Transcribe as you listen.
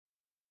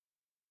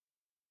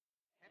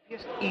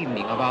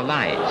Evening of our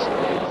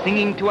lives,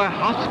 singing to our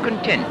heart's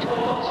content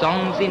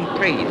songs in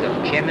praise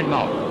of Chairman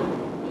Mao.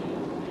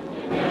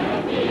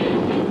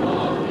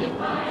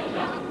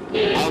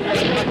 Our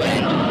great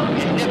motherland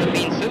has never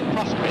been so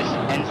prosperous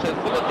and so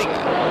full of vigor.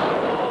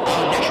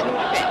 Our national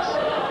defense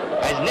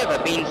has never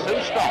been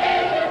so strong.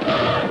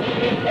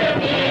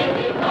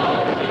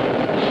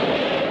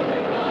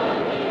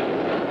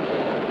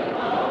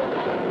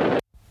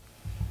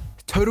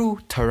 Total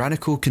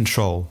tyrannical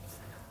control.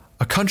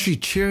 A country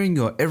cheering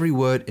your every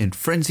word in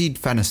frenzied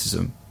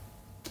fanaticism.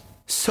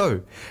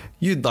 So,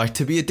 you'd like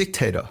to be a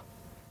dictator,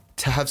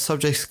 to have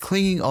subjects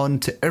clinging on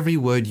to every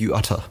word you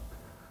utter,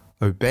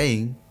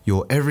 obeying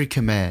your every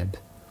command.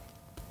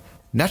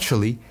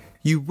 Naturally,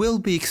 you will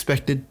be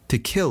expected to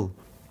kill,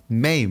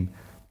 maim,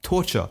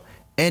 torture,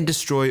 and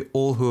destroy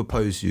all who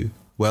oppose you.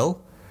 Well,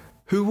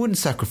 who wouldn't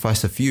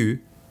sacrifice a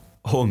few,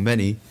 or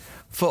many,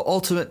 for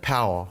ultimate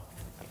power?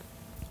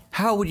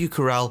 How would you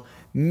corral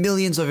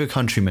millions of your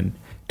countrymen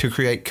to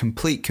create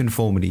complete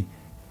conformity,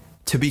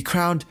 to be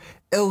crowned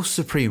El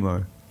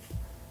Supremo?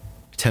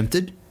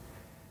 Tempted?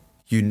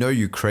 You know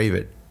you crave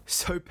it,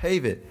 so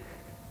pave it.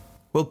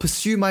 Well,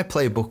 pursue my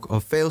playbook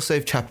of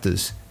fail-safe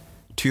chapters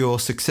to your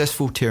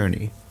successful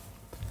tyranny.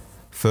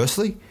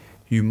 Firstly,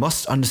 you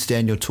must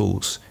understand your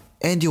tools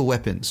and your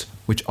weapons,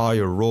 which are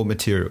your raw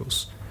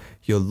materials,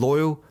 your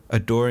loyal,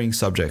 adoring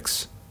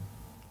subjects.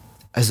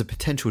 As a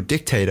potential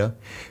dictator,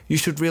 you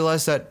should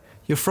realize that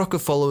your flock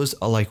of followers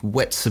are like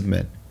wet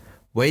cement,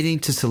 waiting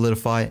to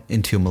solidify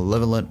into your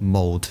malevolent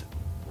mold.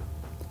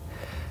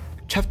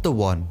 Chapter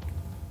 1.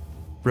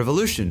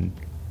 Revolution.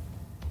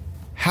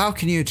 How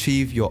can you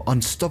achieve your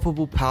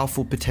unstoppable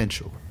powerful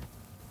potential?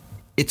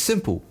 It's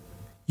simple.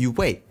 You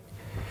wait.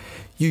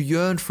 You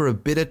yearn for a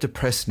bitter,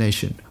 depressed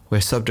nation where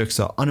subjects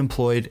are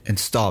unemployed and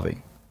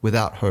starving,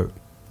 without hope.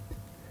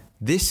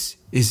 This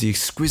is the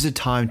exquisite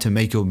time to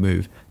make your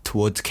move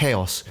towards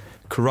chaos,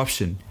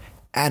 corruption,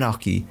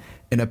 anarchy,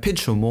 and a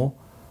pinch or more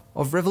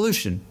of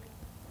revolution.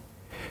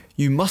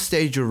 You must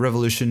stage your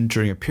revolution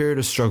during a period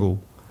of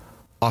struggle.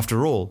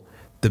 After all,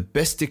 the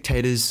best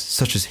dictators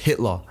such as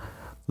Hitler,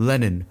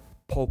 Lenin,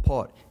 Pol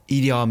Pot,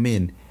 Idi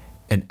Amin,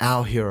 and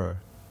our hero,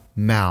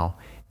 Mao,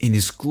 in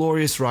his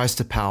glorious rise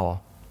to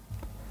power.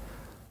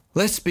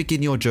 Let's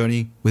begin your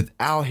journey with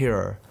our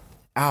hero,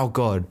 our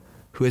God,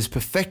 who has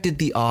perfected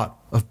the art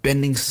of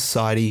bending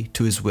society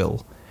to his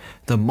will,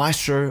 the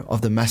maestro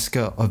of the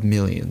massacre of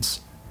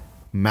millions,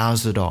 Mao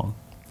Zedong.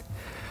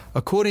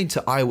 According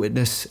to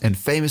eyewitness and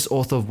famous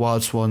author of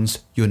Wild Swans,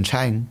 Yun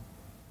Chang,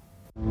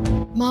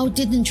 Mao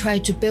didn't try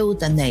to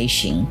build a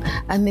nation.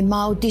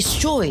 Mao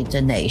destroyed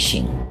the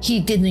nation. He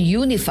didn't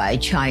unify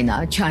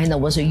China. China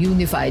was a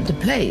unified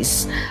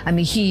place.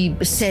 He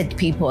set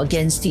people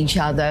against each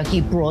other.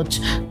 He brought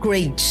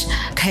great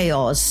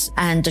chaos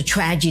and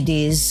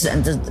tragedies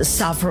and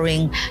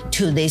suffering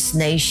to this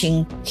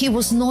nation. He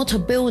was not a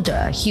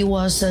builder. He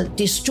was a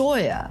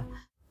destroyer.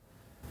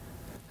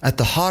 At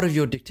the heart of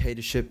your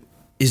dictatorship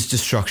is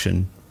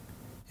destruction.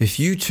 If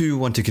you too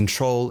want to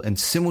control and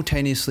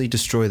simultaneously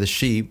destroy the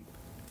sheep,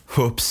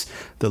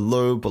 the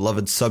low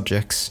beloved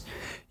subjects,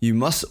 you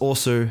must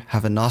also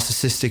have a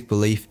narcissistic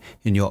belief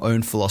in your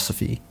own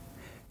philosophy.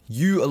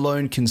 You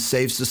alone can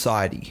save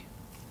society.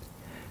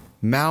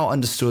 Mao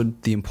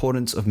understood the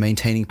importance of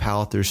maintaining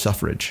power through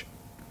suffrage.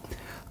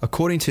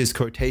 According to his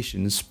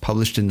quotations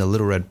published in the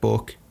Little Red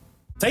Book,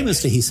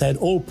 famously he said,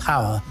 "All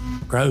power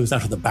grows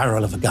out of the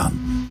barrel of a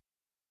gun."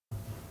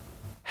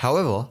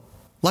 However,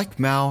 like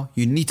Mao,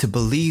 you need to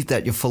believe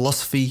that your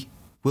philosophy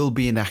will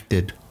be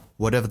enacted,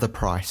 whatever the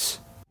price.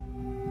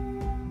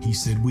 He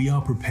said, "We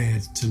are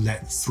prepared to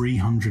let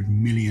 300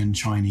 million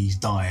Chinese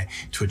die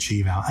to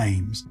achieve our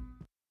aims."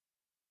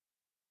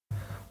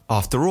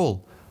 After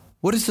all,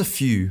 what is a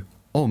few,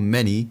 or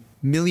many,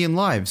 million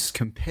lives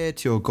compared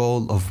to your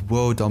goal of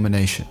world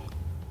domination?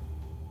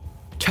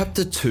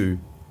 Chapter 2.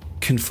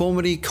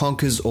 Conformity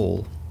conquers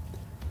all.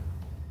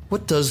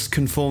 What does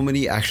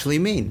conformity actually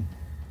mean?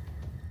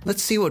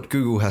 Let's see what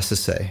Google has to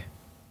say.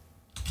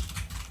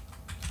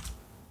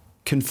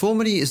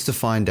 Conformity is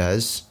defined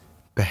as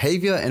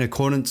behavior in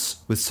accordance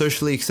with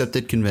socially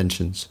accepted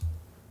conventions.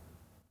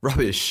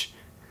 Rubbish.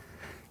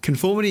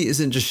 Conformity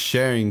isn't just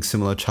sharing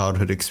similar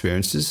childhood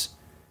experiences.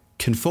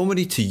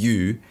 Conformity to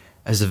you,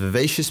 as a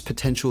vivacious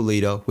potential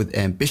leader with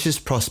ambitious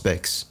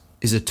prospects,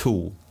 is a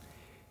tool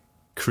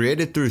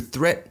created through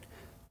threat,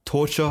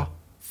 torture,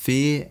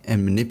 fear,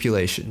 and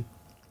manipulation.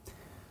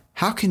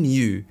 How can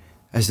you,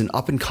 as an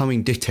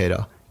up-and-coming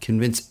dictator,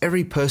 convince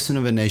every person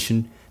of a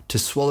nation to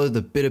swallow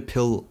the bitter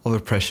pill of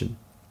oppression?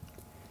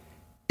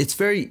 It's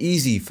very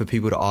easy for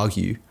people to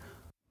argue,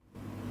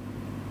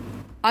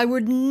 I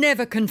would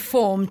never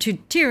conform to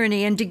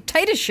tyranny and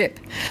dictatorship.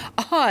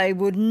 I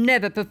would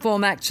never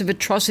perform acts of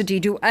atrocity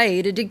to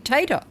aid a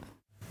dictator.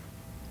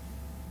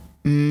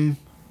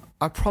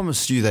 I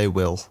promise you they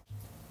will.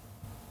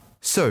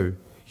 So,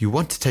 you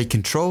want to take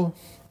control?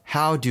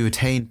 How do you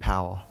attain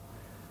power?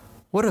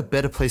 What a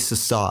better place to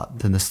start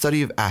than the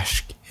study of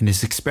Asch in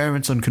his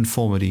experiments on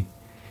conformity.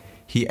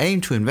 He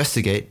aimed to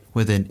investigate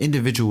whether an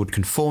individual would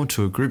conform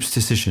to a group's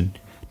decision,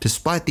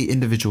 despite the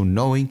individual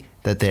knowing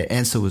that their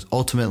answer was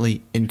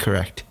ultimately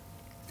incorrect.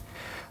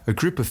 A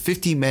group of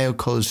 50 male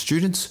college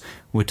students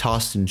were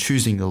tasked in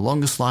choosing the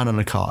longest line on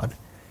a card.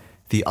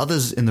 The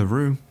others in the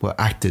room were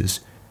actors,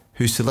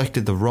 who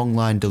selected the wrong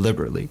line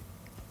deliberately.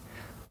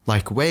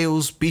 Like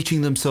whales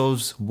beaching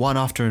themselves one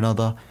after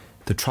another,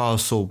 the trial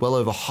saw well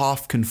over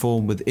half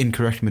conform with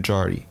incorrect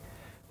majority,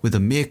 with a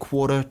mere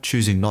quarter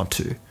choosing not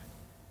to.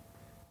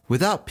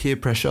 Without peer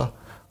pressure,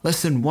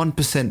 less than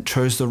 1%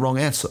 chose the wrong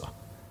answer.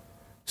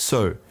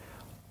 So,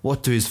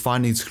 what do his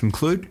findings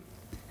conclude?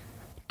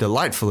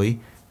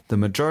 Delightfully, the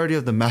majority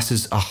of the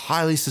masses are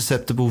highly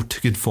susceptible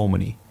to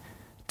conformity,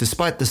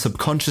 despite the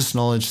subconscious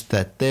knowledge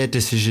that their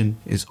decision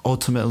is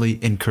ultimately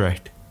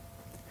incorrect.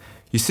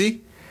 You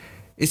see,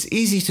 it's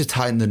easy to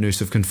tighten the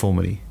noose of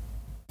conformity.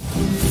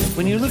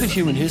 When you look at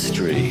human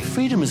history,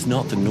 freedom is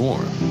not the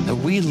norm.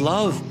 We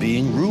love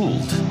being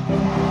ruled.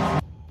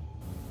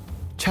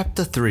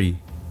 Chapter 3.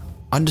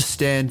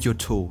 Understand your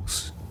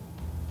tools.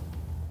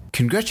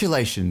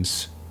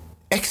 Congratulations!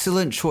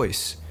 Excellent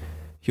choice!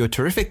 Your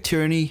terrific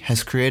tyranny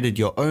has created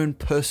your own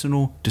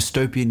personal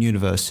dystopian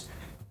universe,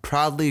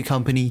 proudly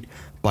accompanied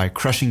by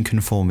crushing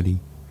conformity.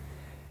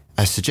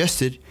 As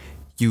suggested,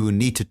 you will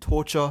need to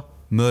torture,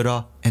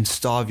 murder, and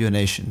starve your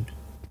nation.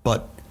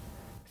 But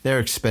they're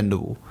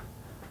expendable.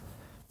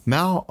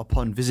 Mao,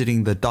 upon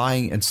visiting the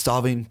dying and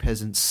starving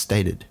peasants,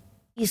 stated,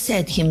 He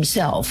said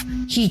himself,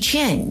 he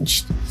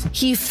changed.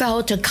 He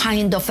felt a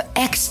kind of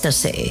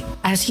ecstasy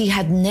as he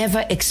had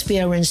never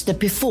experienced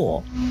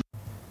before.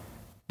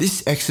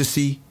 This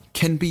ecstasy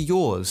can be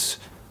yours.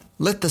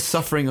 Let the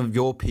suffering of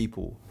your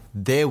people,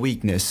 their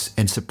weakness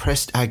and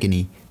suppressed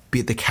agony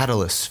be the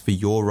catalyst for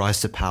your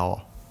rise to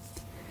power.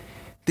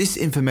 This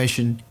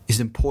information is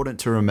important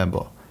to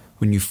remember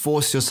when you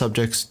force your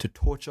subjects to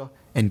torture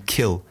and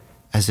kill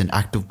as an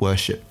act of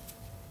worship.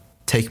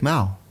 Take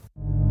Mao.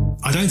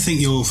 I don't think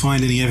you'll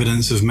find any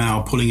evidence of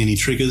Mao pulling any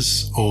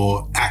triggers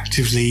or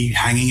actively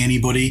hanging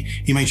anybody.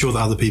 He made sure that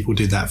other people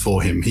did that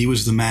for him. He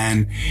was the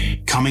man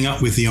coming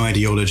up with the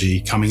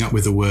ideology, coming up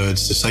with the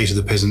words to say to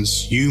the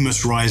peasants, you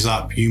must rise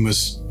up, you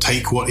must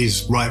take what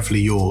is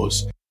rightfully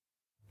yours.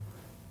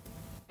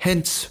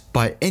 Hence,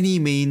 by any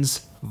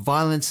means,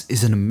 violence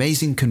is an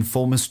amazing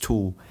conformist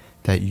tool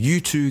that you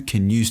too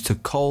can use to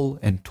cull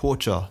and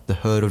torture the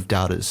herd of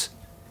doubters.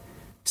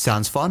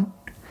 Sounds fun?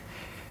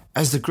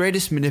 As the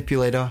greatest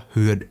manipulator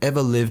who had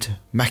ever lived,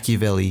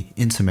 Machiavelli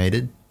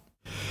intimated,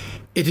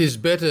 "It is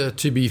better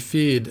to be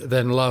feared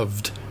than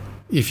loved,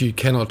 if you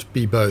cannot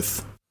be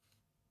both."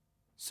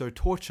 So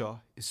torture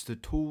is the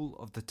tool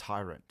of the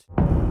tyrant.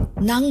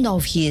 None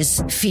of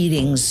his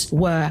feelings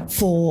were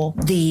for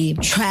the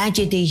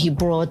tragedy he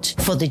brought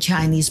for the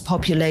Chinese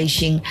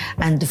population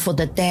and for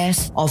the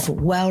death of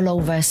well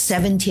over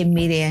 70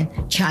 million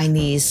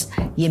Chinese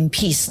in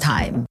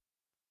peacetime.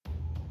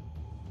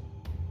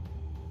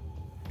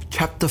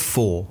 Chapter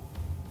 4.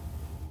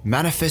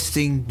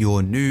 Manifesting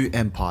your new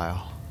empire.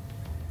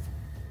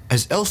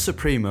 As El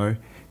Supremo,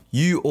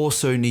 you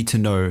also need to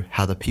know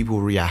how the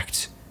people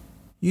react.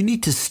 You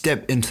need to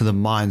step into the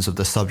minds of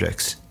the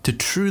subjects to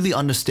truly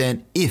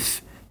understand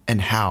if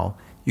and how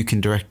you can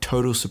direct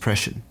total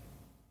suppression.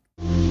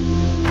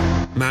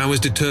 Mao is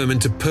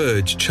determined to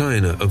purge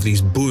China of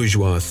these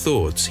bourgeois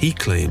thoughts he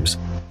claims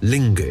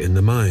linger in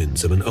the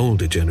minds of an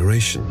older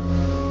generation.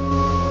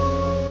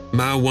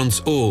 Mao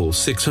wants all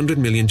 600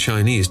 million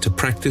Chinese to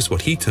practice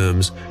what he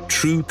terms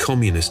true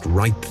communist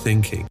right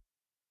thinking.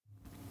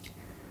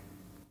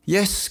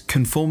 Yes,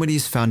 conformity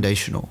is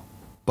foundational,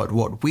 but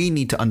what we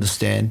need to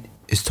understand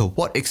is to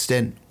what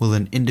extent will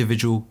an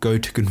individual go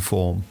to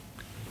conform.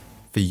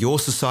 For your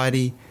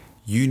society,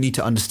 you need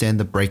to understand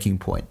the breaking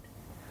point.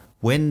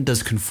 When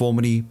does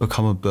conformity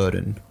become a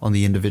burden on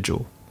the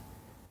individual?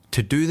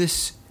 To do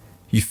this,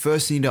 you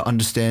first need to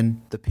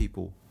understand the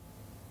people.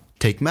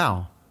 Take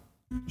Mao.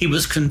 He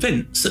was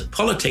convinced that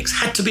politics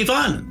had to be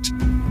violent.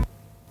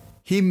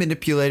 He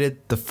manipulated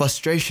the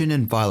frustration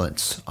and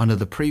violence under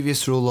the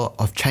previous ruler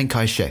of Chiang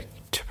Kai-shek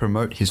to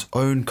promote his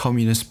own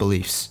communist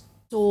beliefs.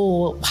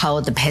 Saw how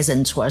the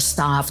peasants were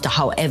starved,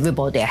 how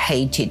everybody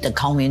hated the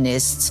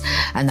communists,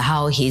 and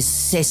how his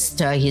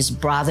sister, his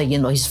brother,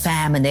 his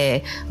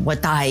family were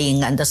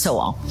dying, and so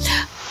on.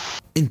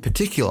 In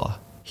particular,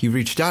 he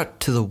reached out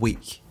to the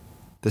weak,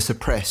 the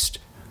suppressed,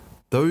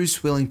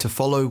 those willing to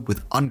follow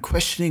with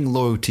unquestioning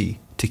loyalty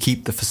to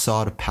keep the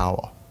facade of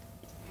power.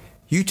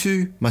 You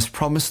two must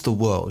promise the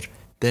world,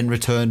 then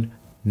return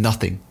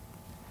nothing.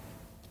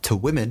 To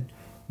women,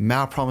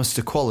 Mao promised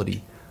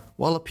equality,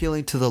 while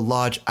appealing to the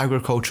large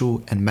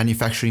agricultural and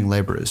manufacturing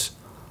labourers,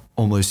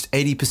 almost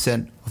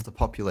 80% of the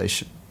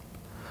population.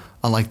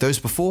 Unlike those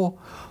before,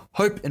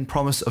 hope and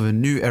promise of a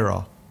new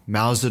era,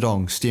 Mao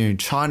Zedong steering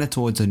China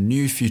towards a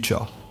new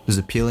future, was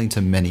appealing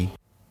to many.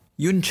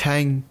 Yun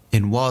Chang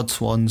in Wild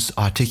Swans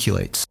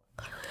articulates,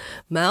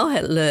 Mao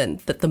had learned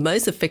that the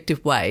most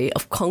effective way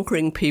of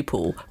conquering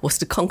people was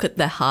to conquer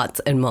their hearts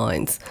and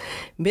minds.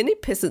 Many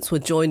peasants were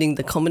joining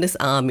the Communist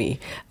Army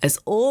as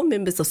all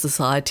members of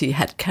society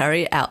had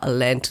carried out a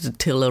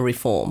land-to-tiller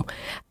reform,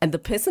 and the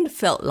peasant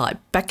felt like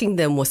backing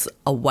them was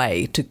a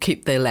way to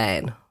keep their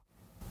land.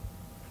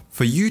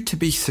 For you to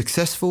be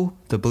successful,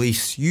 the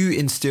beliefs you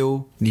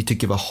instill need to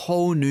give a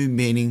whole new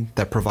meaning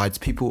that provides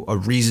people a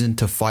reason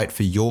to fight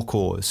for your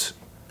cause.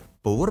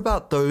 But what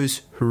about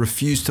those who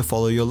refuse to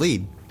follow your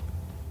lead?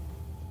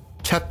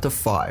 Chapter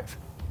 5.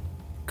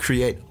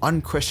 Create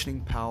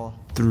unquestioning power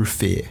through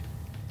fear.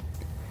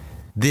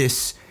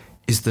 This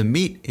is the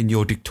meat in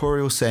your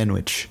dictatorial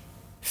sandwich.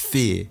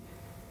 Fear.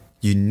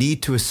 You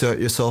need to assert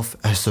yourself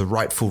as the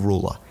rightful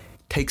ruler.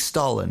 Take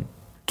Stalin,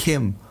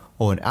 Kim,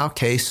 or in our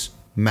case,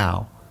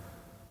 Mao.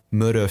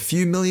 Murder a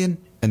few million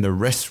and the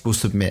rest will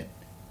submit.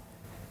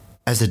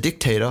 As a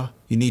dictator,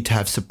 you need to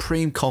have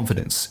supreme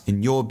confidence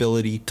in your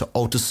ability to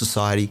alter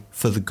society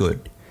for the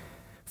good.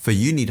 For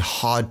you need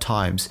hard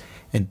times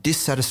and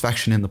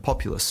dissatisfaction in the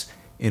populace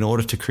in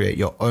order to create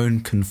your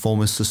own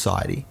conformist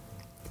society.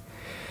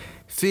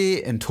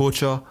 Fear and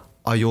torture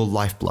are your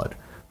lifeblood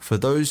for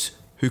those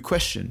who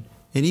question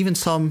and even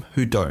some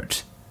who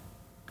don't.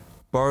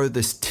 Borrow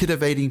this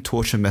titivating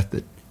torture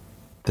method,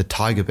 the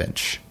tiger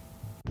bench.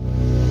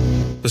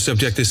 The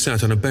subject is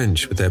sat on a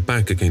bench with their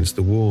back against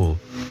the wall,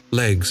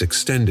 legs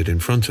extended in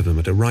front of them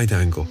at a right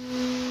angle.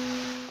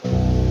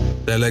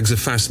 Their legs are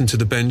fastened to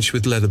the bench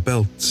with leather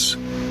belts.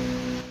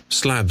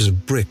 Slabs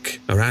of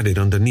brick are added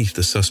underneath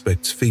the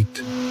suspect's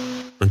feet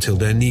until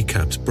their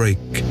kneecaps break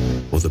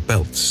or the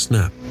belts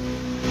snap.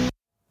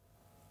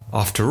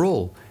 After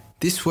all,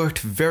 this worked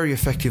very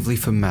effectively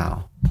for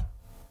Mao.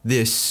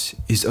 This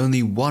is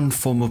only one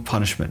form of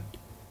punishment.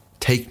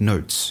 Take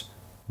notes.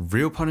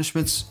 Real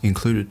punishments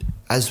included,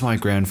 as my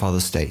grandfather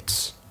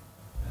states.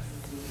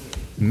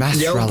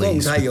 Mass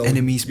rallies with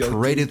enemies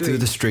paraded through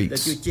the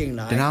streets,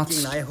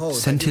 denounced,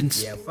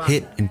 sentenced,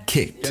 hit and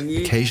kicked,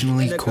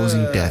 occasionally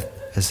causing death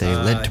as they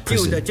led to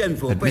prison,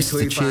 amidst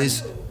the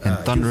cheers and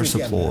thunderous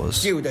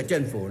applause.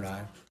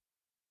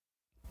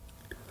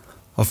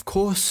 Of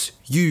course,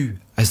 you,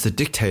 as the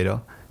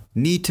dictator,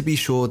 need to be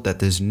sure that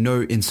there's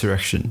no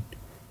insurrection.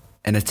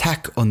 An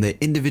attack on their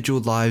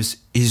individual lives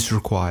is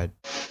required.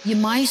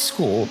 In my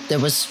school, there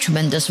was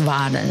tremendous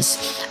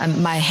violence,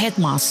 and my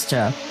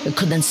headmaster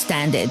couldn't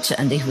stand it,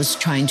 and he was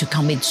trying to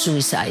commit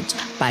suicide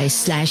by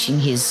slashing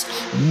his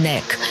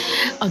neck.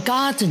 A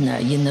gardener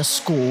in the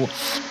school,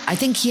 I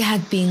think he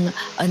had been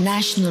a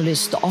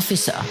nationalist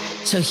officer,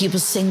 so he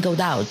was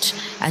singled out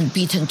and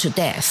beaten to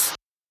death.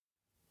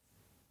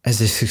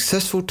 As a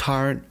successful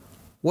tyrant,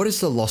 what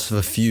is the loss of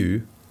a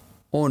few,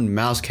 or in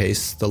Mao's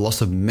case, the loss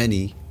of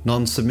many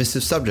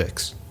non-submissive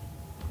subjects?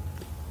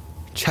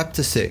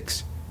 Chapter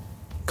 6.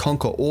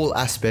 Conquer all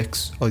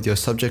aspects of your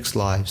subjects'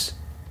 lives.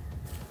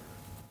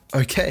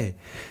 Okay,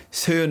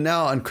 so you're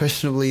now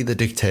unquestionably the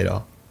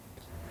dictator.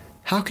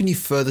 How can you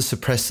further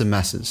suppress the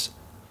masses?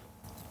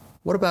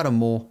 What about a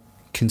more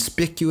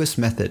conspicuous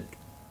method?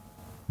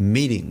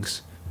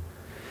 Meetings.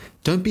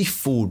 Don't be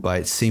fooled by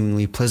its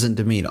seemingly pleasant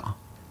demeanor.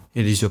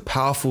 It is your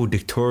powerful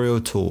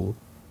dictatorial tool.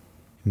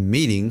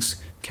 Meetings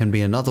can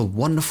be another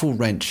wonderful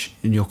wrench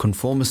in your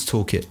conformist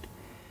toolkit,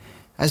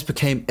 as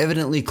became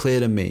evidently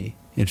clear to me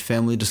in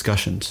family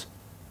discussions.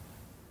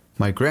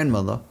 My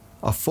grandmother,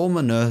 a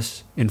former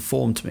nurse,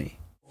 informed me.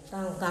 We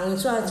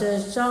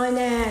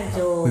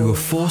were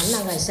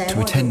forced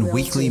to attend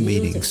weekly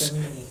meetings.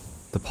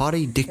 The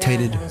party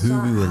dictated who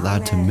we were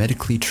allowed to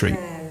medically treat.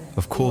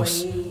 Of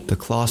course, the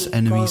class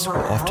enemies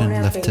were often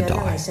left to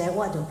die.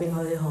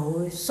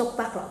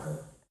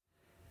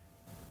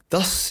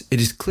 Thus, it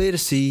is clear to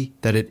see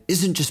that it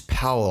isn't just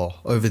power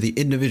over the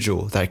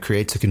individual that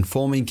creates a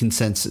conforming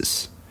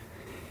consensus.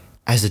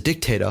 As a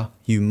dictator,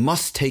 you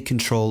must take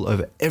control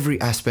over every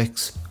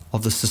aspect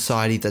of the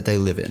society that they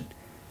live in.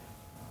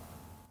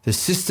 The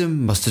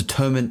system must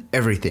determine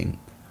everything,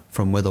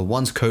 from whether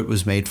one's coat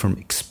was made from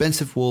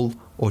expensive wool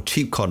or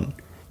cheap cotton,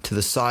 to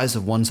the size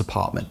of one's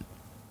apartment.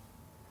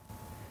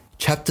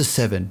 Chapter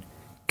 7.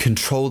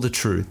 Control the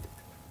truth.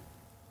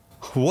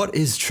 What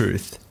is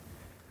truth?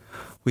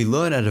 We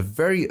learn at a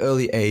very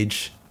early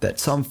age that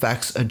some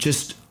facts are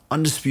just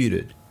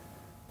undisputed.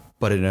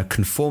 But in a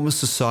conformist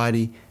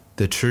society,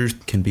 the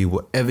truth can be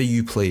whatever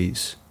you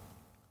please.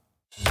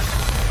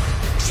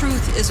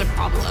 Truth is a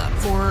problem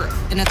for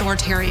an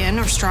authoritarian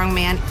or strong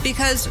man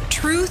because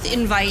truth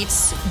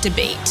invites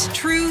debate.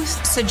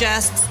 Truth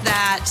suggests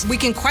that we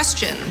can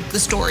question the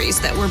stories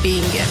that we're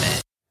being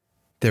given.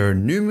 There are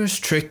numerous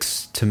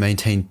tricks to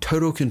maintain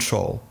total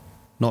control,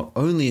 not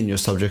only in your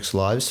subjects'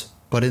 lives,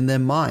 but in their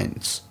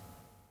minds.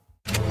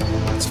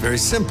 It's very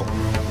simple.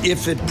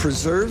 If it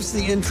preserves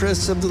the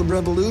interests of the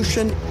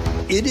revolution,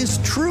 it is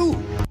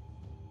true.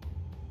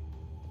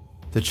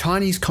 The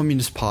Chinese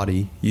Communist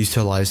Party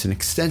utilized an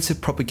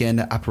extensive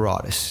propaganda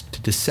apparatus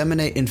to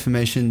disseminate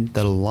information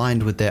that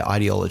aligned with their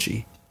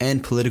ideology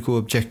and political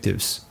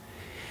objectives.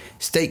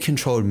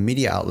 State-controlled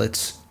media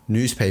outlets,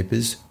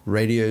 newspapers,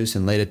 radios,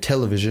 and later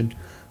television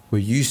were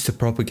used to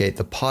propagate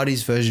the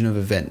party's version of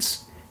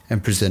events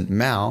and present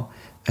Mao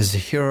as a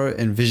hero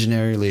and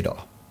visionary leader.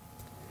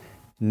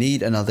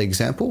 Need another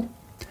example?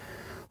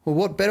 Well,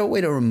 what better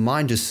way to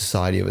remind a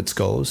society of its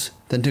goals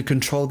than to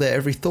control their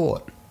every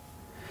thought?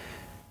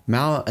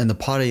 Mao and the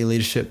party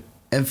leadership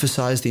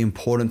emphasized the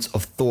importance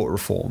of thought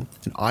reform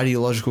and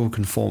ideological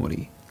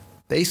conformity.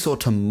 They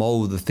sought to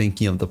mold the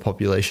thinking of the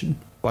population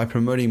by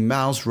promoting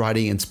Mao's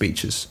writing and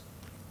speeches.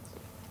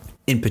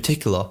 In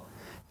particular,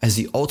 as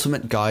the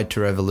ultimate guide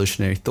to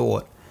revolutionary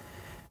thought,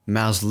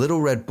 Mao's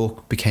Little Red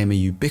Book became a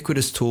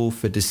ubiquitous tool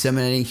for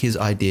disseminating his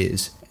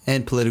ideas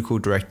and political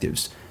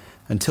directives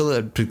until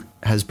it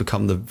has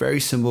become the very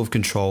symbol of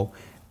control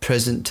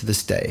present to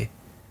this day.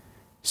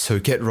 So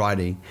get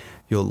writing.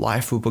 Your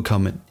life will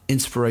become an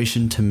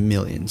inspiration to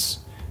millions.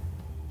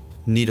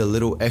 Need a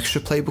little extra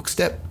playbook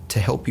step to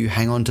help you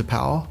hang on to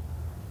power?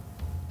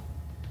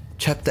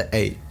 Chapter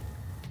 8.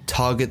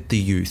 Target the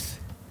youth.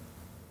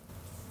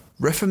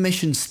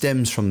 Reformation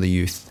stems from the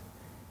youth.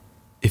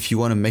 If you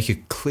want to make a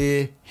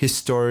clear his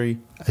story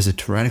as a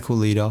tyrannical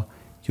leader,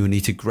 you will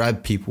need to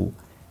grab people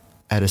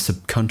at a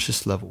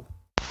subconscious level.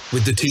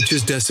 With the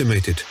teachers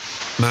decimated,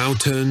 Mao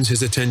turns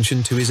his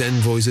attention to his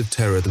envoys of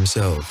terror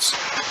themselves,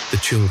 the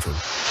children.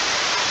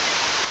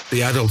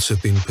 The adults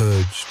have been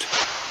purged.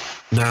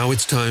 Now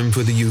it's time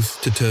for the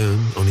youth to turn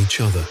on each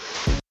other.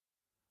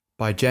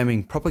 By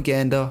jamming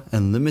propaganda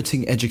and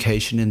limiting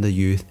education in the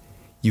youth,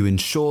 you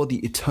ensure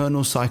the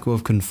eternal cycle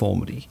of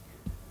conformity.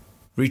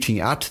 Reaching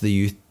out to the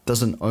youth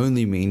doesn't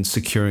only mean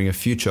securing a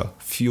future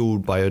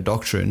fueled by a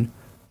doctrine,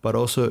 but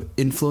also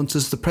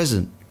influences the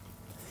present.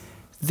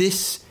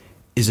 This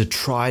is a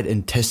tried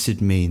and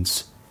tested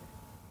means.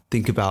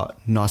 Think about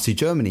Nazi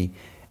Germany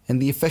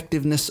and the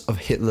effectiveness of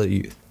Hitler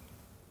Youth.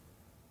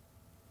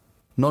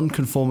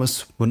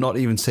 Nonconformists were not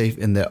even safe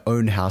in their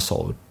own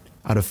household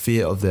out of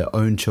fear of their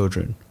own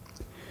children.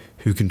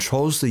 Who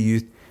controls the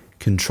youth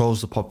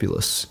controls the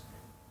populace.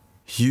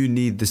 You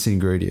need this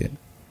ingredient.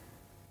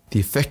 The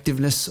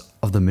effectiveness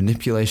of the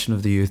manipulation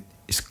of the youth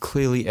is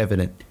clearly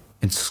evident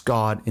and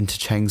scarred into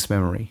Chang's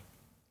memory.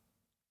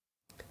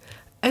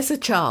 As a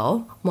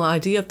child, my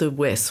idea of the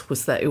West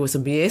was that it was a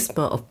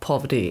miasma of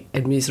poverty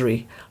and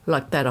misery,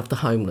 like that of the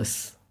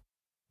homeless.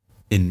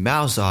 In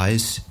Mao's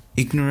eyes,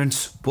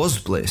 ignorance was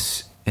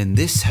bliss, and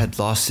this had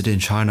lasted in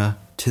China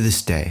to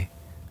this day.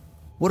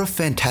 What a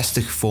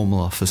fantastic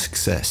formula for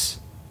success.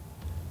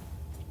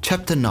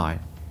 Chapter 9.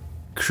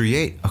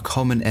 Create a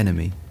common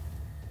enemy.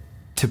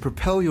 To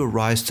propel your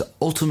rise to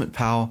ultimate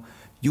power,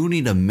 you'll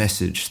need a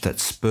message that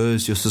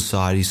spurs your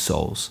society's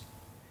souls.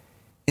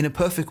 In a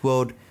perfect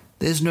world,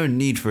 there's no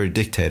need for a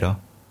dictator.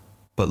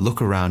 But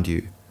look around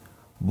you.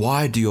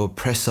 Why do your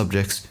oppressed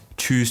subjects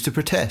choose to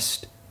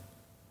protest?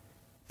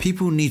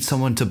 People need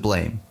someone to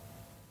blame.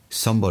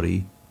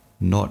 Somebody,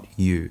 not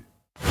you.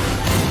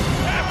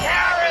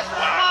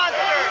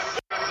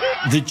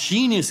 The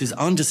genius is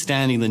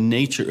understanding the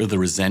nature of the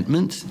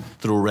resentment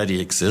that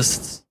already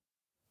exists.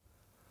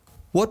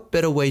 What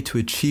better way to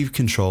achieve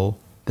control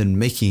than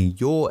making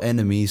your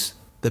enemies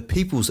the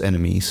people's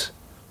enemies?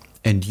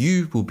 And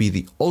you will be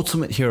the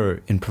ultimate hero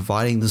in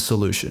providing the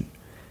solution.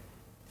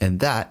 And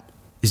that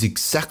is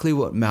exactly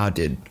what Mao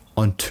did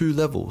on 2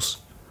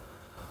 levels.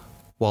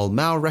 While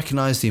Mao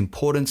recognized the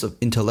importance of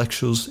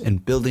intellectuals in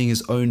building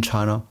his own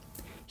China,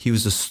 he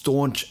was a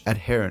staunch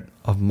adherent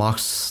of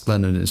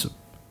Marxist-Leninism.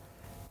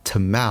 To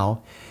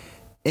Mao,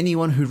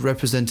 anyone who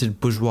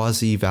represented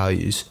bourgeoisie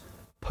values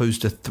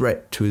posed a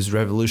threat to his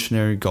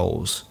revolutionary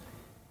goals.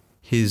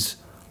 His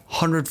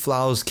 100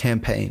 Flowers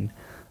campaign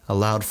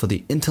allowed for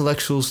the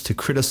intellectuals to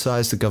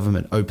criticize the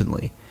government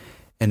openly,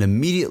 and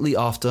immediately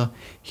after,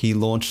 he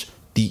launched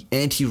the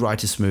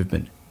anti-rightist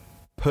movement,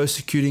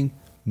 persecuting,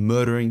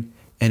 murdering,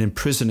 and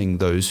imprisoning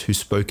those who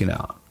spoken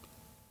out.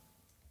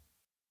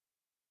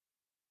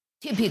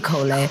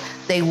 Typically,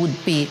 they would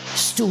be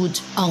stood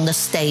on the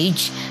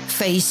stage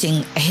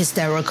facing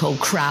hysterical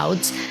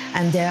crowds,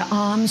 and their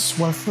arms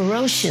were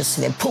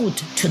ferociously put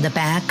to the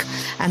back,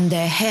 and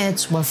their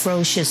heads were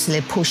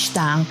ferociously pushed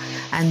down,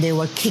 and they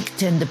were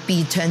kicked and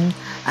beaten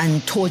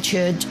and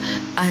tortured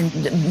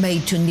and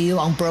made to kneel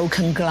on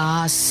broken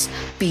glass,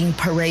 being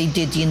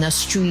paraded in the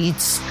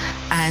streets,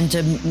 and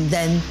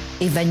then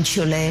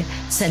eventually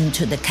sent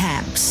to the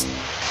camps.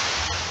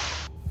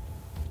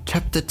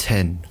 Chapter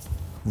 10.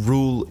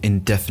 Rule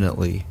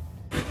indefinitely.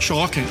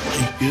 Shockingly,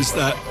 is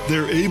that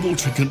they're able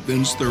to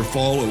convince their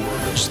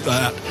followers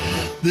that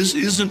this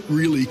isn't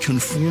really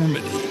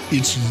conformity,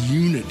 it's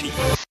unity.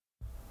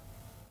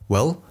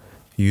 Well,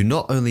 you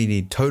not only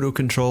need total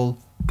control,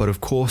 but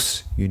of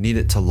course, you need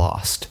it to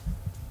last.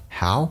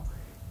 How?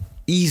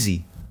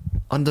 Easy.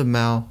 Under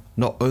Mao,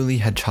 not only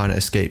had China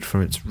escaped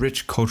from its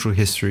rich cultural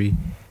history,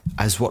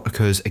 as what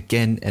occurs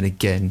again and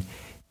again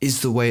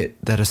is the way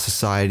that a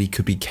society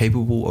could be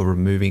capable of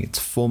removing its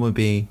former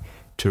being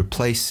to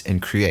replace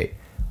and create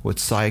what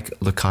Saik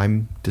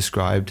Lakhim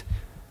described.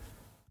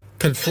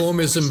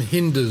 Conformism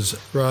hinders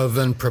rather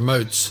than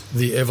promotes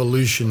the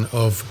evolution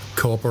of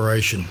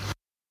cooperation.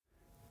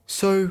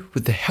 So,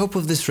 with the help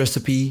of this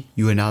recipe,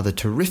 you are now the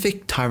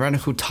terrific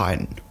tyrannical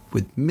titan,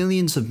 with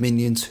millions of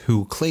minions who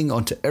will cling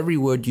onto every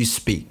word you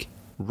speak,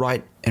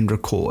 write and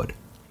record.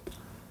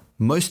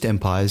 Most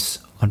empires,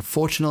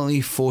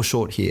 unfortunately, fall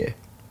short here.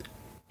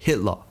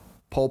 Hitler,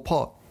 Pol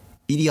Pot,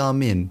 Idi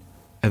Amin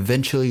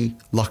eventually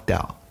lucked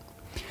out.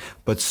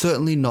 But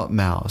certainly not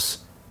Mao's,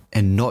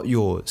 and not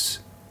yours.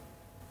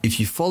 If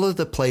you follow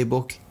the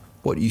playbook,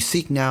 what you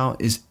seek now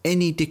is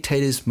any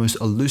dictator's most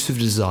elusive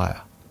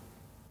desire: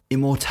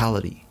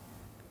 immortality.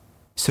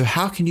 So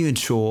how can you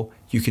ensure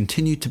you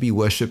continue to be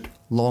worshipped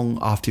long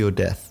after your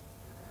death?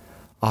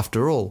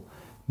 After all,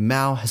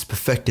 Mao has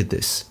perfected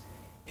this.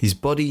 His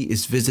body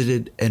is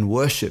visited and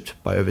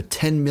worshipped by over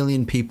 10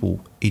 million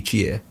people each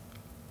year.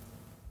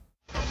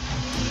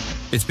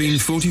 It's been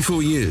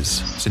 44 years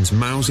since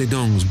Mao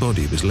Zedong's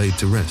body was laid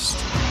to rest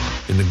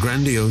in the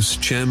grandiose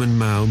Chairman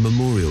Mao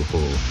Memorial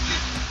Hall.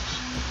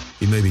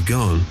 He may be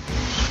gone,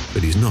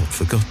 but he's not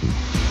forgotten.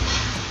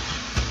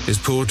 His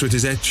portrait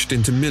is etched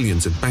into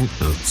millions of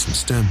banknotes and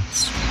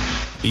stamps,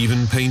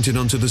 even painted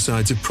onto the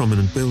sides of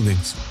prominent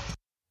buildings.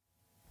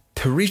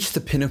 To reach the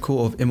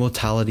pinnacle of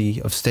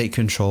immortality of state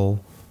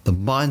control, the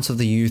minds of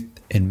the youth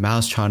in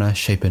Mao's China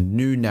shape a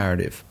new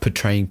narrative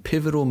portraying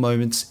pivotal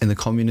moments in the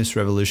Communist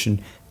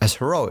Revolution as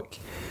heroic.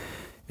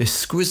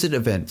 Exquisite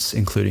events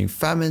including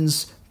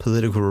famines,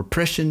 political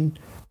repression,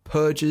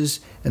 purges,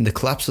 and the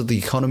collapse of the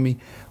economy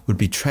would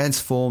be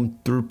transformed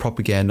through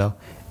propaganda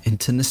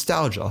into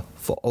nostalgia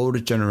for older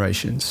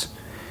generations.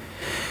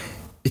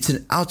 It's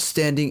an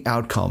outstanding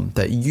outcome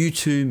that you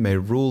too may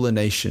rule a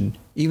nation,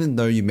 even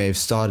though you may have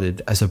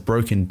started as a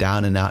broken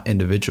down and out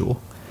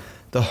individual.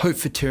 The hope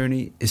for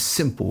tyranny is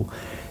simple: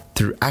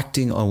 through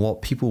acting on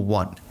what people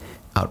want,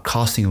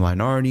 outcasting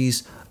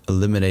minorities,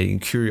 eliminating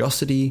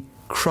curiosity,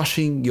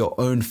 crushing your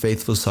own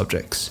faithful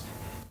subjects.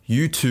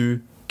 You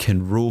too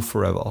can rule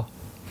forever.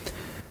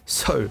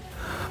 So,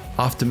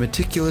 after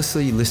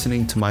meticulously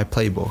listening to my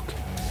playbook,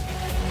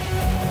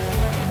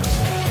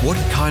 what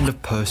kind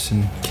of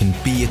person can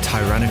be a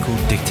tyrannical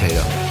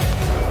dictator?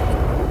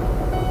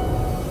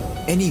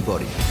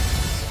 Anybody.